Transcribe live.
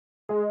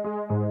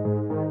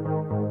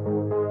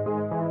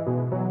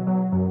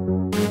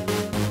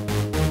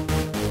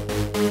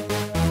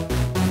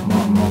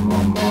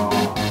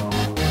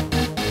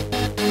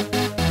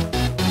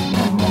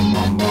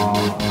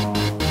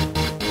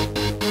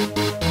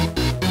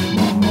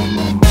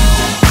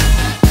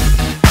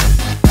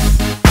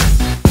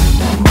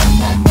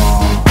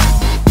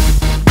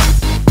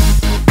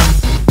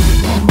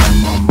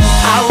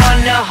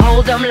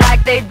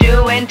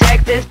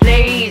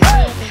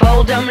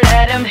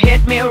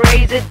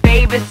is it,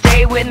 baby?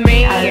 Stay with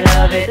me. I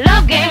love it.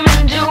 Love game,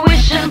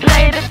 intuition,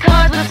 play the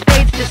cards with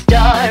spades to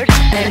start.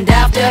 And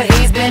after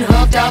he's been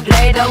hooked, I'll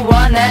play the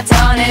one that's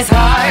on his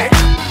heart.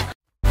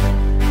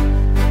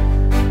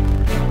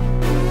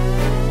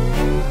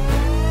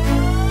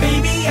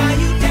 Baby, are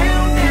you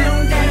down,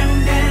 down,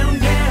 down, down,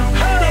 down,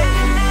 down,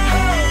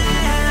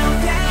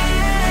 down?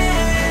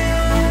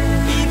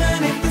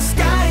 Even if the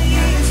sky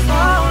is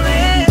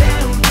falling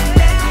down,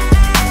 down,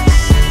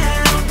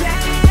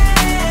 down.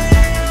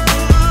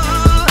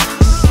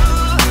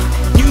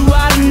 You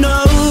ought to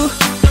know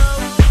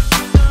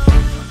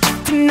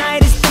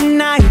tonight is the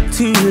night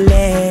to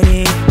let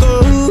it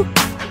go.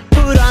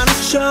 Put on a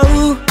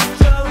show.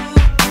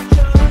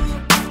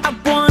 I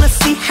wanna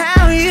see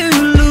how you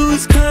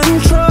lose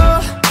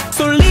control.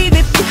 So leave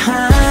it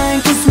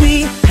behind, 'cause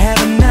we have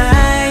a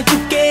night to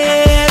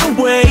get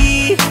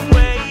away.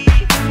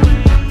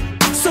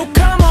 So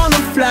come on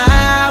and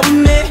fly with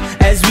me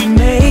as we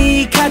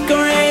make our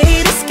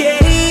great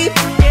escape.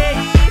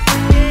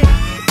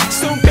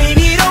 So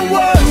baby, don't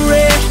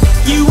worry,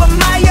 you are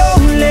my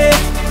only.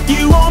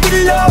 You won't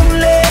be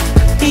lonely,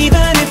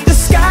 even if the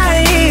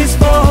sky is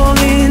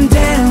falling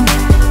down.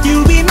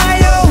 You'll be my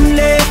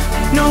only,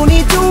 no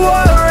need to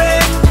worry.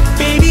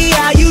 Baby,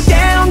 are you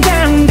down,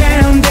 down,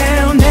 down,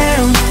 down,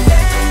 down?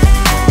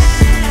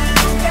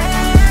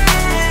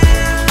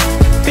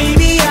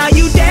 Baby, are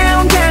you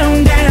down,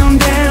 down, down,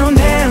 down,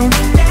 down?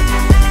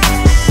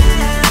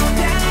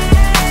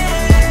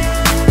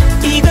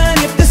 Even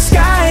if the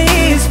sky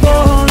is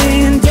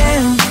falling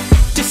down,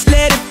 just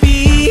let it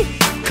be.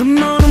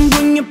 Come on and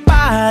bring your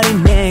body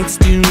next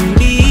to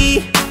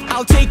me.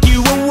 I'll take you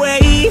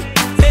away,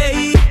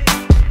 hey.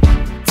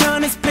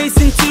 Turn this place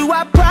into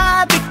our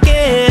private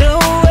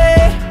getaway.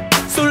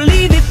 So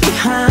leave it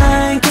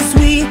behind, 'cause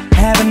we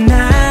have a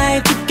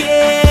night to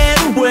get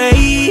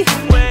away.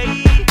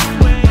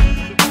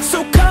 So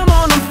come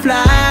on and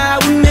fly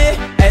with me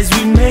as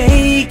we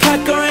make our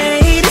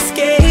great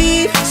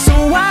escape. So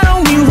why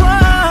don't we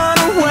run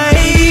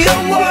away?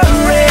 Don't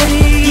worry,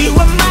 you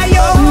are my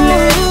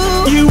only.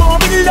 You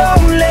won't be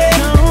lonely,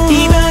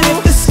 even if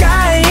the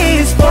sky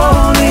is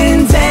falling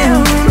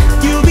down.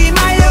 You'll be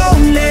my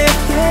only,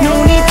 no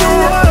need to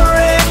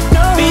worry.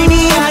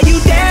 Baby, are you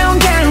down,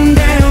 down,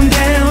 down,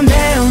 down,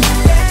 down?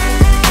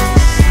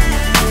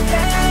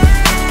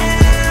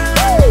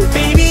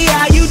 Baby,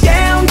 are you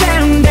down,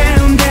 down,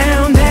 down,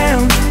 down,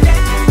 down?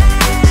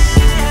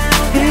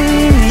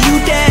 You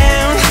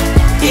down,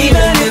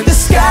 even if the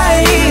sky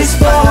is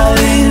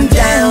falling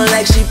down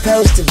like she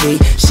supposed to be.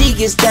 She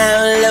gets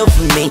down low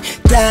for me,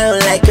 down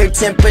like her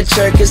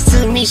temperature, 'cause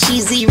to me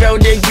she's 0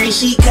 degrees.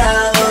 She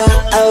cold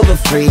over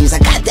freeze. I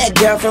got that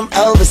girl from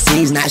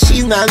overseas, now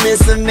she's my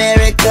Miss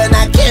America.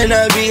 Now can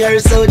I be her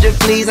soldier,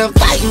 please? I'm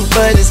fighting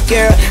for this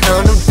girl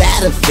on the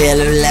battlefield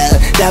of love.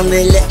 Don't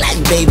it look like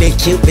baby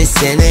Cupid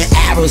sending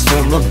arrows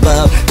from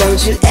above?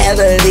 Don't you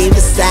ever leave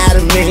beside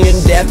of me,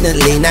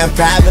 indefinitely, not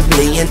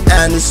probably. And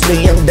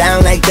honestly, I'm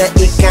down like the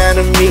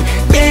economy.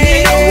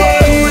 Baby, don't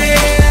worry,